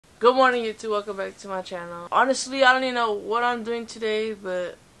Good morning, YouTube. Welcome back to my channel. Honestly, I don't even know what I'm doing today,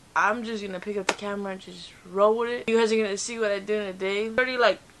 but I'm just gonna pick up the camera and just roll with it. You guys are gonna see what I do in a day.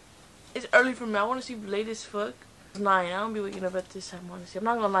 It's early for me. I want to sleep late as fuck. It's 9. I don't be waking up at this time, honestly. I'm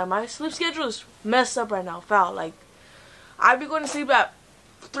not gonna lie. My sleep schedule is messed up right now. Foul. Like, I be going to sleep at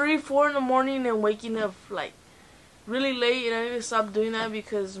 3, 4 in the morning and waking up like really late, and I need to stop doing that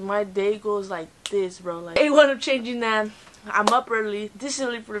because my day goes like this, bro. Like, I want to changing that. I'm up early. This is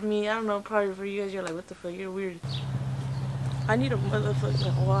early for me. I don't know, probably for you guys, you're like, what the fuck, you're weird. I need a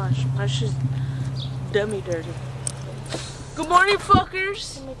motherfucking wash. My shit's dummy dirty. Good morning,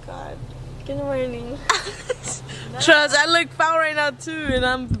 fuckers. Oh my god. Good morning. Trust, I look foul right now too, and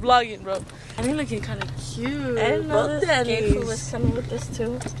I'm vlogging, bro. And you're looking kind of cute. I didn't know this gay fool was coming with this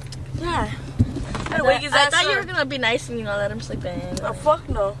too. Yeah. I thought you were gonna be nice and let him sleep in. Oh, fuck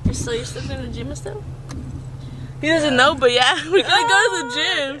no. You're still in the gym still? He doesn't know, but yeah, we're gonna go to the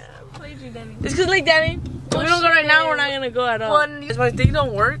gym. Yeah. Played you, Danny. It's cause like, Danny, if we don't go right now, we're not gonna go at all. If my thing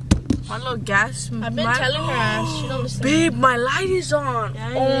don't work, my little gas. I've been telling her ass. She don't listen. Babe, my light is on.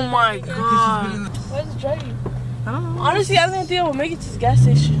 Yeah, oh my god. Why is it driving? I don't know. Honestly, I don't think I will make it to this gas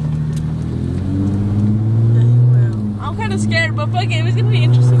station. I'm kind of scared, but fuck it, it's gonna be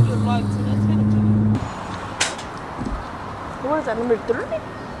interesting to vlog, so that's kind of funny. What is that, number 3?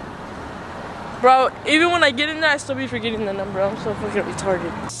 Bro, even when I get in there, I still be forgetting the number. I'm so fucking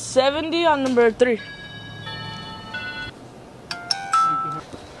retarded. 70 on number 3.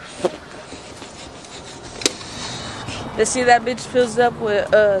 Let's see, that bitch fills up with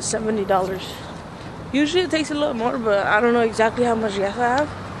 $70. Usually it takes a little more, but I don't know exactly how much gas I have.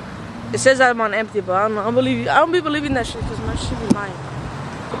 It says I'm on empty, but I don't know. I don't be believing that shit because my shit be lying.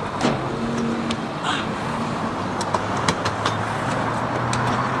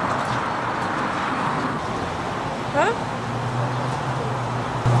 Huh?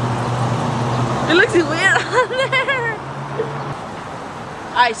 It looks weird on there.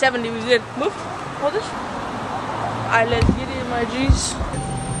 Alright, 70 was good. Move. Hold this. Alright, let's get it, my G's.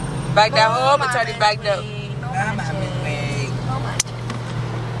 Back that home. It's already backed up.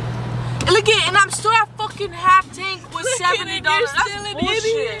 Look at it, and I'm still at fucking half tank with $70. That's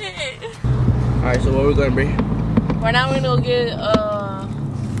bullshit. Alright, so what we're gonna bring? Right now we're gonna go get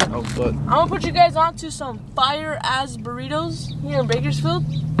oh fuck. I'm gonna put you guys on to some fire ass burritos here in Bakersfield.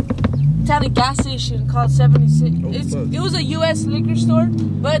 It's at a gas station called 76. It was a US liquor store,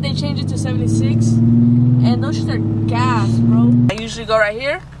 but they changed it to 76. And those shits are gas, bro. I usually go right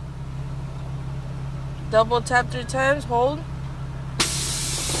here. Double tap 3 times, hold.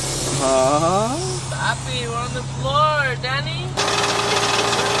 Happy, we're on the floor, Danny.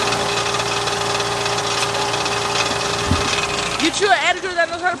 Get you an editor that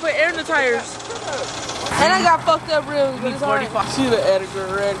knows how to put air in the tires. And I got fucked up rims, but it's alright. See the editor.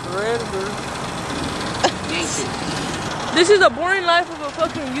 This is the boring life of a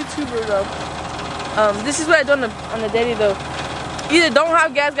fucking YouTuber, though. This is what I do on the daily, though. Either don't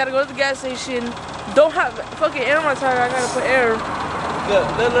have gas, gotta go to the gas station. Don't have fucking air in my tire, I gotta put air. Look.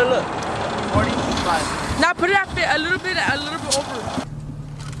 45. Now put it at a little bit over.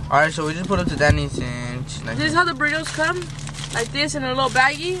 Alright, so we just put up to Danny's and this is how the burritos come. Like this in a little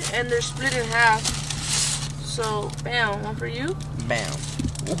baggie, and they're split in half. So, bam, one for you. Bam.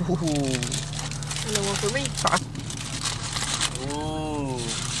 Ooh. And then one for me. Ooh.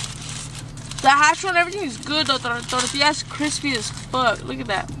 The hash brown, everything is good though. The tortilla's crispy as fuck. Look at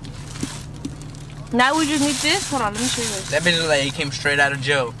that. Now we just need this. Hold on, let me show you this. That bitch looks like it came straight out of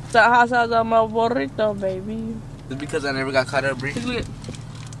jail. The hot sauce on my burrito, baby. It's because I never got caught up, Bree. Look at it.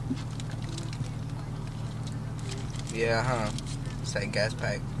 Yeah, huh? It's that gas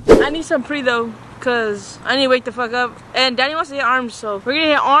pack. I need some pre though, cause I need to wake the fuck up. And Danny wants to hit arms, so we're gonna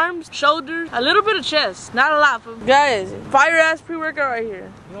hit arms, shoulders, a little bit of chest. Not a lot, but guys, fire ass pre-workout right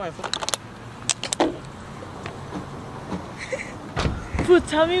here. You know what? Fool,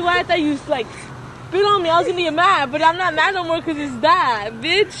 tell me why I thought you like spit on me. I was gonna get mad, but I'm not mad no more because it's that.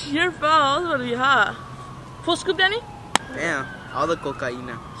 Bitch, your fault. I was gonna be hot. Full scoop, Danny? Damn, all the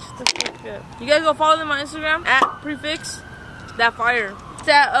cocaine. You guys go follow them on Instagram at prefix that fire. It's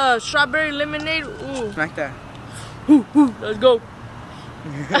that strawberry lemonade. Ooh. Smack that. Let's go.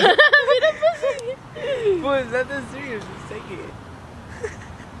 Boy, is that this serious? Just take it.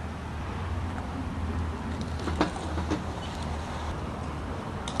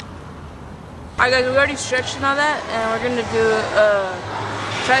 Alright guys, we already stretched and all that, and we're gonna do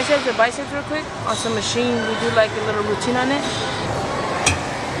triceps or biceps real quick on some machine. We do like a little routine on it.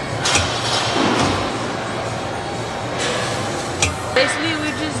 Basically, we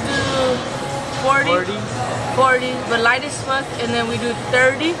just do 40, but light as fuck, and then we do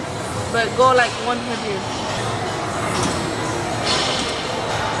 30, but go like one heavier.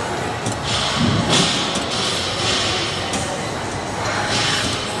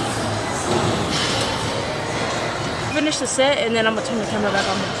 Finish the set, and then I'm gonna turn the camera back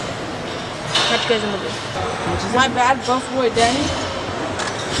on. Catch you guys in the video. My bad, bump boy Danny.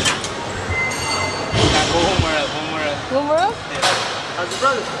 One more up. One more up? Yeah. How's your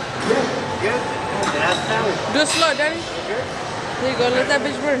brother? Good. Good. How's the family? Do it slow, Danny. There you go, let that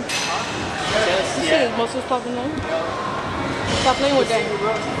bitch burn. Yes, You see his muscles popping out? Stop playing with Danny.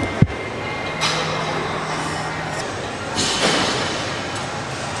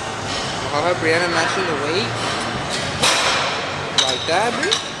 I'll have Brianna matching the weight. Like that, bro.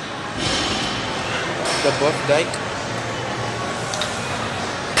 The buff dyke.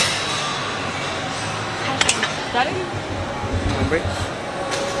 Daddy? Remember?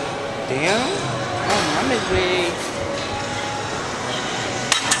 Damn. Oh, mama's way.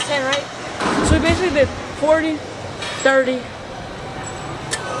 10, right? So we basically did 40, 30,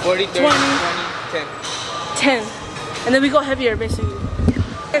 40, 30, 20, 10. 10. And then we go heavier, basically.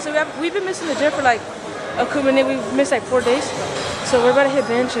 Okay, so we've been missing the gym for like a couple minutes. We've missed like 4 days. So we're about to hit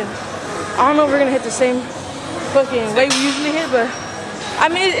bench, and I don't know if we're gonna hit the same fucking weight we usually hit, but I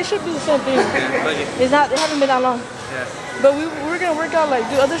mean, it should be the same thing. It hasn't been that long. Yeah. But we're gonna work out, like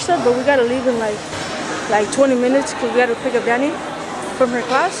do other stuff, but we gotta leave in like 20 minutes because we gotta pick up Danny from her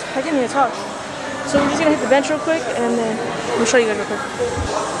class. I can't even talk. So we're just gonna hit the bench real quick, and then we'll show you guys real quick.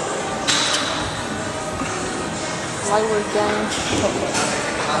 Light work down.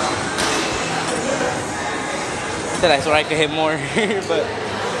 I said I swear I could hit more, but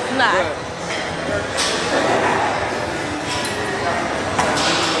Nah.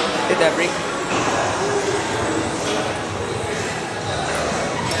 hit that break.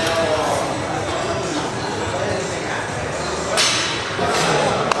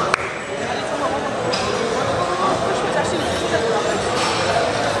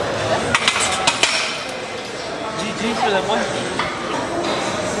 GG for that one.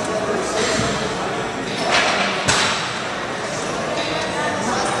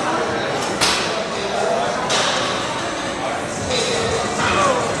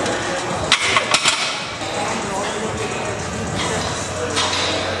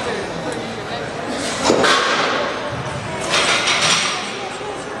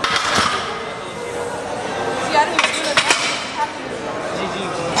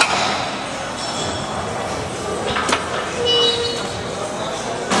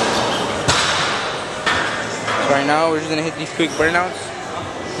 Right now, we're just gonna hit these quick burnouts.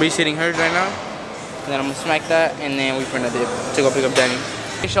 Bree's hitting hers right now. And then I'm gonna smack that, and then wait for another dip to go pick up Danny.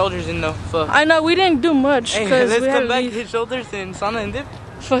 Hit shoulders in though. Fuck. I know we didn't do much Hey, because let's we had come to back, leave. hit shoulders, and sauna and dip.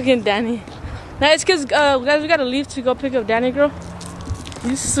 Fucking Danny. Nah, it's because guys, we gotta leave to go pick up Danny, girl.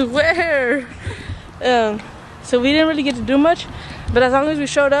 You swear. So we didn't really get to do much, but as long as we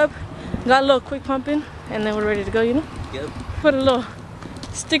showed up, got a little quick pumping, and then we're ready to go. You know. Yep. Put a little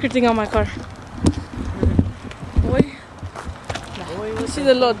sticker thing on my car. Boy. You see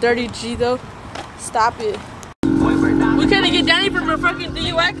the little dirty G though? Stop it. We couldn't get Danny from her fucking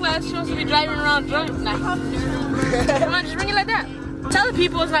DUI class. She wants to be driving around drunk. Nah. Come on, just bring it like that. Tell the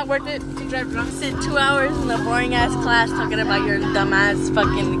people it's not worth it to drive drunk. Sit 2 hours in a boring ass class talking about your dumbass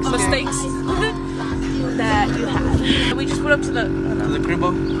fucking Mistakes that you had. We just put up to the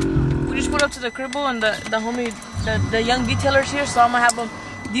cribbo. We just put up to the cribbo, and the homie, the young detailer's here, so I'm gonna have him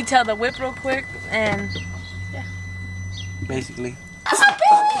detail the whip real quick, and yeah. Basically.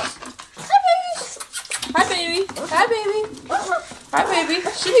 Hi baby. Hi baby. Hi baby.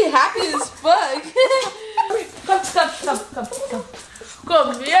 She be happy as fuck. Come.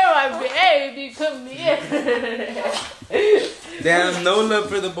 Come here, my baby. Come here. Damn, no love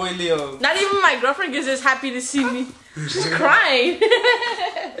for the boy Leo. Not even my girlfriend is just happy to see me. She's crying.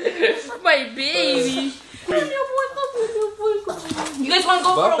 My baby. You guys want to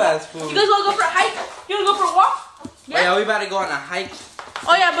go for a walk? You guys want to go for a hike? You want to go for a walk? Yeah. Oh, yeah, we about to go on a hike.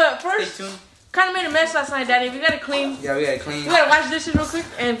 Oh yeah, but first, Stay tuned. kind of made a mess last night, Daddy. We gotta clean. Yeah, we gotta clean. We gotta wash dishes real quick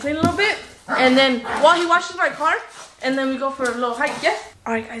and clean a little bit, and then while he washes my car, and then we go for a little hike. Yeah.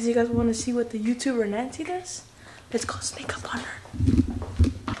 All right, guys. You guys want to see what the YouTuber Nancy does? Let's go sneak up on her.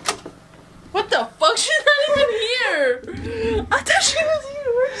 What the fuck? She's not even here. I thought she was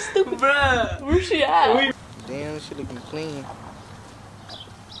here. Where's stupid? Bruh. Where's she at? Damn, this shit looking clean.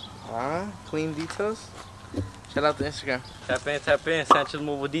 Clean details. Shout out to Instagram. Tap in. Sanchez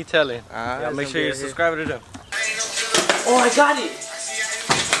Mobile Detailing. Yeah, Make sure you subscribe to them. Oh, I got it.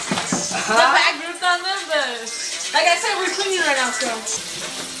 The back group's on them, but like I said, we're cleaning right now, so.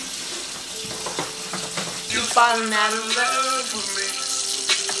 falling out of love with me.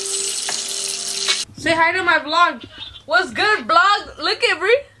 Say hi to my vlog. What's good, vlog? Look at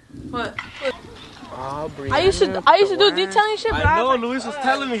Bree. What? Oh, I used to do detailing shit, but I know, Luis was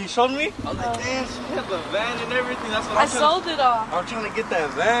telling me. He showed me. I was like, damn, she has a van and everything. That's what I sold it all. I'm trying to get that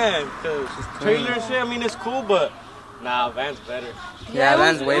van because trailer and shit. I mean, it's cool, but nah, van's better. Yeah,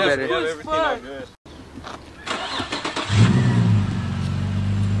 van's way better. We have everything out good.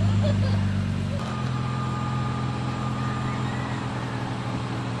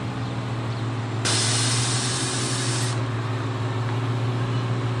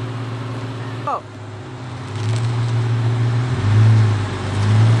 Oh.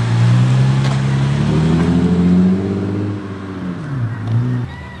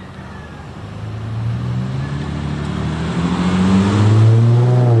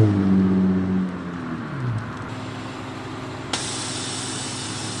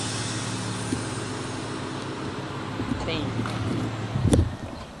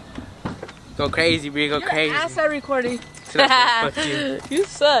 Go crazy, Bree. Go crazy. Ass at recording. Fuck you. You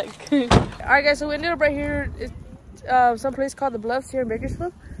suck. Alright guys, so we ended up right here. It's some place called the Bluffs here in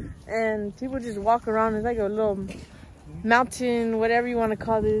Bakersfield. And people just walk around. It's like a little mountain, whatever you want to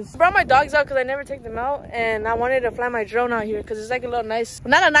call this. I brought my dogs out because I never take them out. And I wanted to fly my drone out here because it's like a little nice,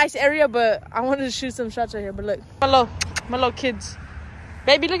 not a nice area, but I wanted to shoot some shots right here. But look, my little kids.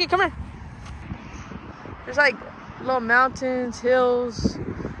 Baby, look at, come here. There's like little mountains, hills,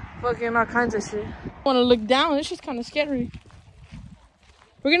 fucking all kinds of shit. I want to look down. It's just kind of scary.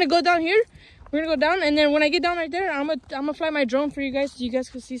 We're gonna go down here. We're gonna go down, and then when I get down right there, I'm gonna fly my drone for you guys, so you guys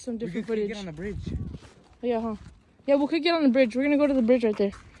can see some different footage. Get on the bridge. Yeah, huh? Yeah, we could get on the bridge. We're gonna go to the bridge right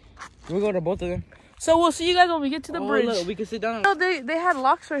there. We'll go to both of them. So we'll see you guys when we get to the bridge. Look, we can sit down. Oh, they had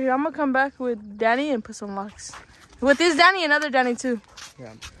locks right here. I'm gonna come back with Danny and put some locks. With this Danny and other Danny too.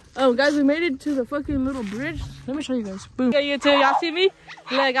 Yeah. Oh, guys, we made it to the fucking little bridge. Let me show you guys. Boom. Yeah, you too. Y'all see me?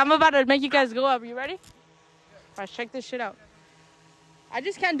 Like, I'm about to make you guys go up. You ready? Alright, check this shit out. I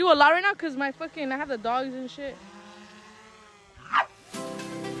just can't do a lot right now because I have the dogs and shit.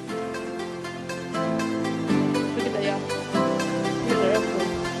 Look at that, y'all. Look at the airport.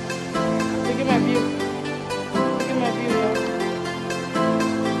 Look at my view. Look at my view, y'all.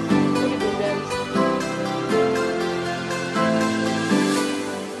 Look at these guys.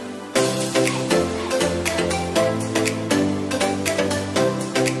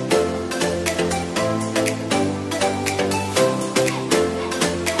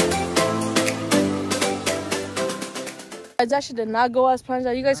 That shit did not go as planned.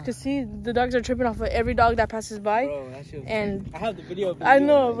 You guys could see the dogs are tripping off of every dog that passes by. Bro, that shit was and I have the video. I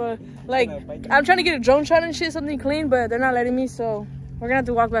know, but like I'm trying to get a drone shot and shit, something clean, but they're not letting me, so we're gonna have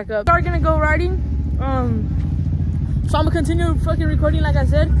to walk back up. We're gonna go riding. So I'm gonna continue fucking recording like I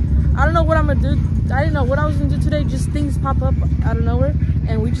said. I don't know what I'm gonna do. I didn't know what I was gonna do today. Just things pop up out of nowhere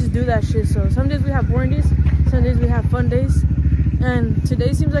and we just do that shit. So some days we have boring days, some days we have fun days, and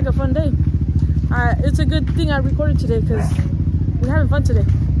today seems like a fun day. It's a good thing I recorded today because we're having fun today.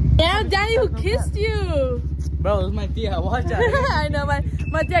 Yeah, Danny, who kissed you? Bro, it was my tia. Watch out. I know,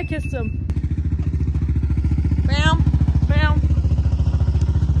 my dad kissed him. Bam, bam.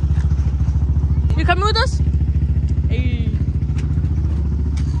 You coming with us? Hey.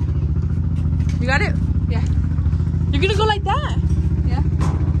 You got it? Yeah. You're gonna go like that? Yeah.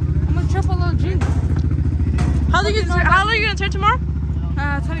 I'm gonna trip a little jeans. How long are you gonna turn tomorrow?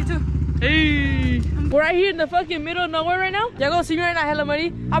 22. Hey. We're right here in the fucking middle of nowhere right now. Y'all gonna see me right now, hella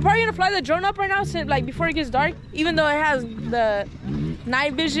muddy. I'm probably gonna fly the drone up right now, since, like before it gets dark, even though it has the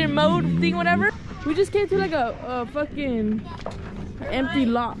night vision mode thing, whatever. We just came to like a fucking empty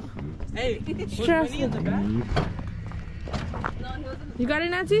lot. Hey, Stressful. in the back? You got it,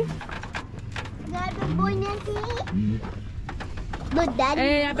 Nancy? Got the boy, Nancy. Look, Daddy.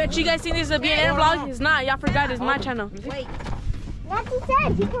 Hey, I bet you guys think this is a BNN vlog. It's not. Y'all forgot it's my channel. Wait. Nancy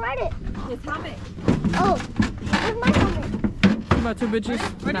said you can write it. His helmet. Oh, where's my helmet? About two bitches.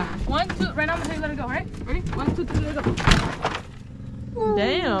 Ready? Nah. 1, 2. Right now I'm gonna tell you let it go, right? Ready? 1, 2, 3, let it go.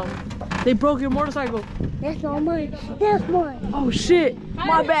 Damn. They broke your motorcycle. That's not mine. That's mine. Oh shit.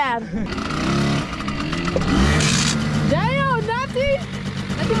 My bad. Damn, Nancy.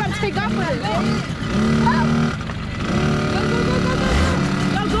 Nancy about to take off with it.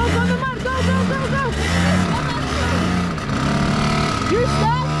 Go, go, go, go, go, go, go, go, go. You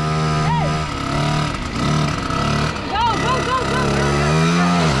stop. Hey. Go, go, go, go, go.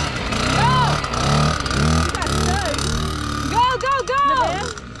 Go. You got stuck. Go, go, go.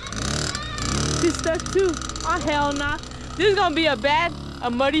 She's stuck too. Oh, hell nah. This is gonna be a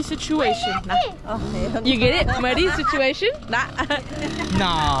muddy situation. Nah. Oh, hell. You get it? Muddy situation? Nah.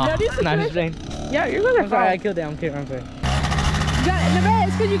 Nah. Muddy situation? Not just rain. Yeah, you're gonna I'm sorry, I killed it. I'm sorry. You got it.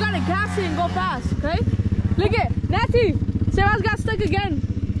 It's because you gotta gas it and go fast, okay? Look at Natty. Sarah's got stuck again.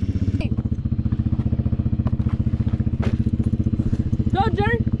 Go,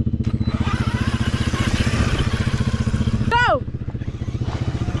 Jerry. Go.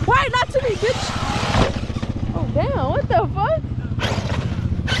 Why not to me, bitch? Oh damn! What the fuck?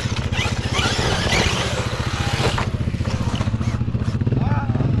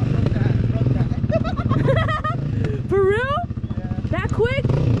 For real? Yeah. That quick?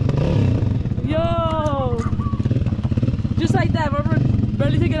 Yo! Just like that, remember?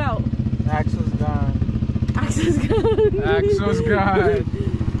 Barely took it out. Axel's gone. Axel's gone. Axel's gone.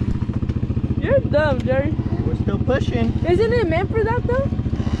 You're dumb, Jerry. We're still pushing. Isn't it meant for that though?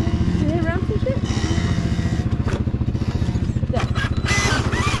 To hit ramps and shit? Yeah.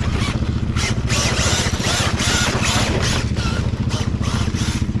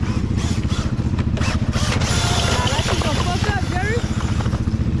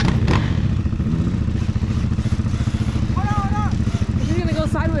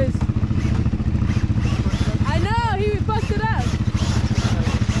 Sideways. I know, he fucked it up.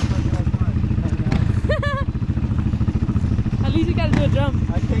 At least you gotta do a jump.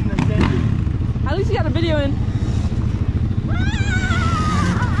 I came to send you. At least you got a video in.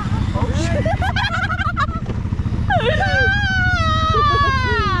 Oh shit.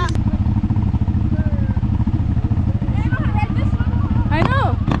 I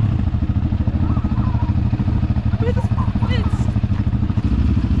know.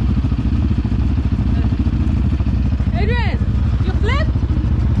 Adrian, you flipped?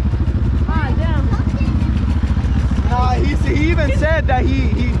 Ah, damn. Nah, he even said that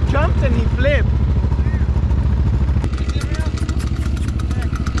he jumped and he flipped.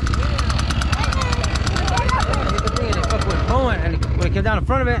 Bowen, and when it came down in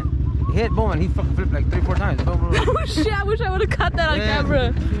front of it, it hit Bowen. He fucking flipped like 3-4 times. Oh shit, I wish I would have caught that on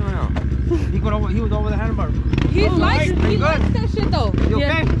camera. He was over the handlebar. He likes that shit though. You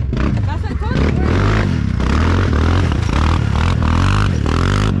okay? That's like totally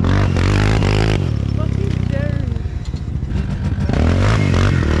fucking Jerry.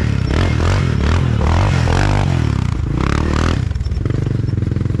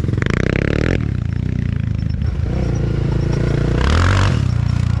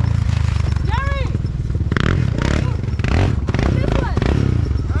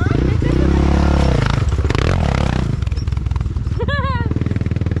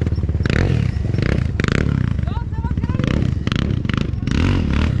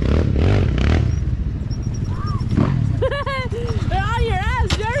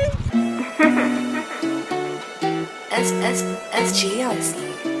 SGLC.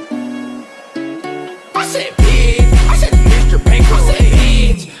 I said big, I said Mr. Bankroll, I said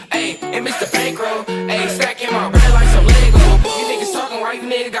hinge, ayy, and Mr. Bankroll, ayy, stacking my bread like some Lego. You niggas talking why you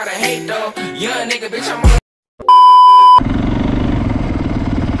niggas gotta hate though. Young nigga, bitch, I'm on.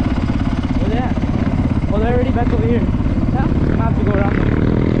 Where they at? Oh, they're already back over here. Yeah, I have to go around them.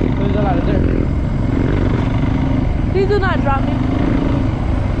 There's a lot of dirt. Please do not drop me.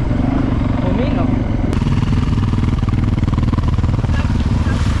 Oh, me no.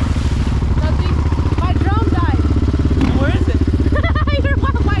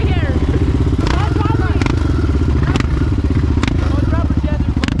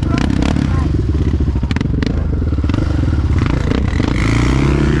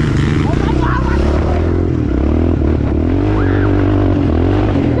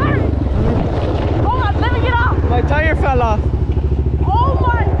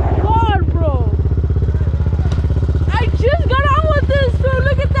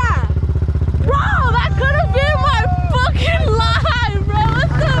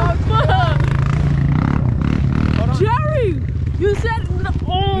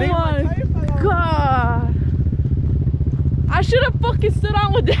 Stood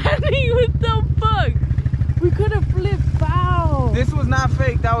on with Danny. What the fuck? We could have flipped out. This was not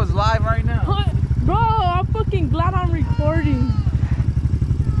fake. That was live right now. Bro, I'm fucking glad I'm recording.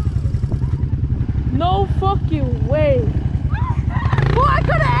 No fucking way. Boy, I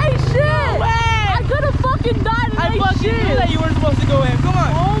could have ate shit. No way. I could have fucking died and ate shit. I knew that you weren't supposed to go in. Come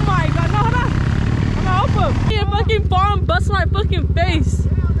on. Oh my god. No, hold on. I'm gonna help him. He fucking fall and bust my fucking face.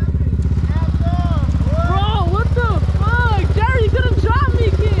 Bro, what the fuck? Jerry, you could have dropped me,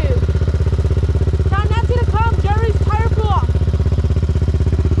 kid. Now Nancy to come. Jerry's tire flew off.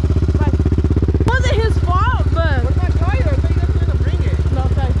 Like, it wasn't his fault, but. Where's my tire? I thought you guys were gonna bring it. No,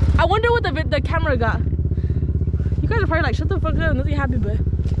 okay. I wonder what the camera got. You guys are probably like, shut the fuck up, nothing happy, but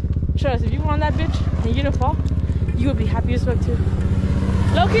trust, if you were on that bitch and you didn't fall, you would be happy as fuck too.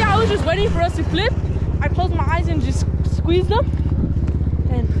 Low-key, I was just waiting for us to flip. I closed my eyes and just squeezed them.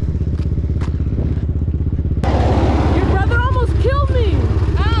 And your brother almost killed me.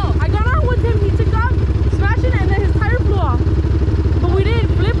 Oh, I got on with him. He took off, smashed it, and then his tire flew off. But we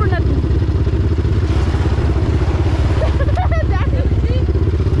didn't flip or nothing.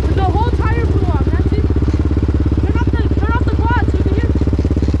 The whole tire flew off. That's it. Turn off the quad so we can hear.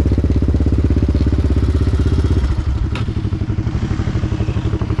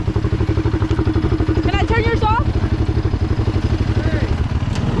 Can I turn yours off?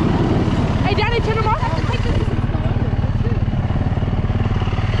 Hey, Danny, turn them off.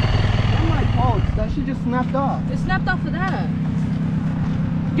 Oh my God, that shit just snapped off. It snapped off of that.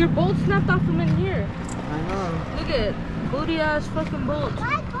 Your bolt snapped off from in here. I know. Look at it. Booty ass fucking bolt.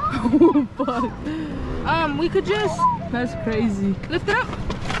 Oh, fuck. We could just. That's crazy. Lift it up.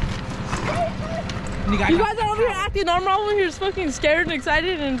 You guys are over here acting normal. Over here, fucking scared and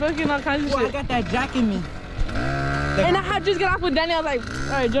excited and fucking all kinds of shit. I got that jack in me. And I had just got off with Danny. I was like,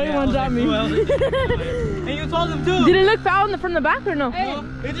 all right, Joey won't drop me. And you told him too. Did it look foul from the back or no? No,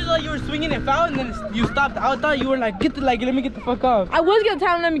 it's just like you were swinging it foul and then you stopped. I thought you were like, let me get the fuck off. I was gonna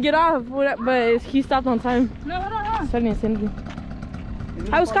tell him let me get off, but he stopped on time. No, hold on. So I didn't say anything.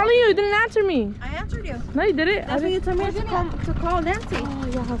 I was calling you. You didn't answer me. I answered you. No, you didn't. That's when you told me to call Nancy. Oh,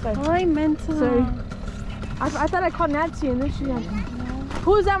 yeah, okay. Oh, I meant to. Sorry. I thought I called Nancy and then she answered.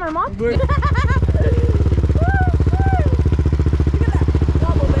 Who is that, my mom? Look at that.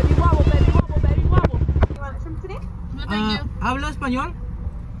 Wobble, baby, wobble, baby, wobble, baby, wobble. You want some today? No, thank you. ¿Habla español?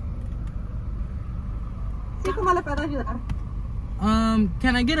 Sí, ¿cómo le puedo ayudar?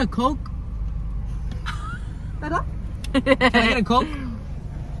 Can I get a Coke? ¿Perdón? Can I get a Coke?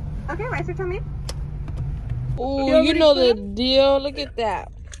 Okay, right, so tell me. Oh, you know the deal. Look at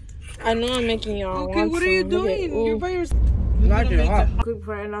that. I know I'm making y'all Okay, want what some. are you Look at- doing? ooh. You're by yourself. Quick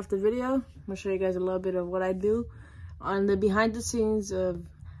before I end off the video, I'm gonna show you guys a little bit of what I do on the behind the scenes of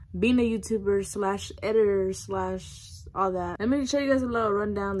being a YouTuber slash editor slash all that. Let me show you guys a little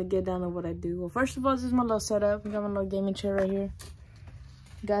rundown to get down of what I do. Well, first of all, this is my little setup. I got my little gaming chair right here.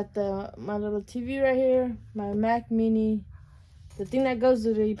 Got my little TV right here, my Mac Mini. The thing that goes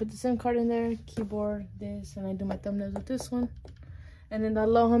with it, you put the SIM card in there, keyboard, this, and I do my thumbnails with this one. And then that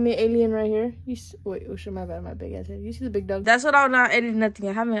little homie alien right here. Wait, oh shit, my bad, my big ass head. You see the big dog? That's what I'm not editing nothing.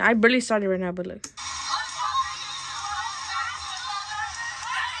 I barely started right now, but look.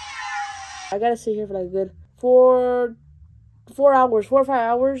 I gotta sit here for like a good 4 or 5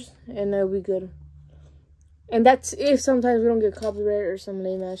 hours, and that'll be good. And that's if sometimes we don't get copyright or some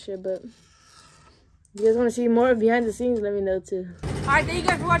lame ass shit, but if you guys want to see more behind the scenes, let me know too. Alright, thank you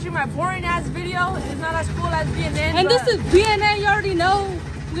guys for watching my boring ass video. It's not as cool as BNN. And this is BNN, you already know.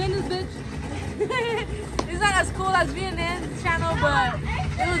 We in this bitch. It's not as cool as BNN's channel, but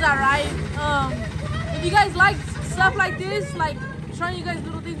it was alright. If you guys like stuff like this, like showing you guys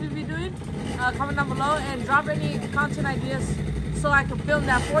little things we be doing, comment down below and drop any content ideas so I can film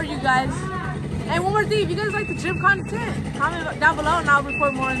that for you guys. And one more thing, if you guys like the gym content, comment down below and I'll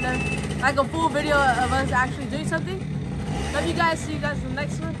record more in there. Like a full video of us actually doing something. Love you guys. See you guys in the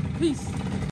next one. Peace.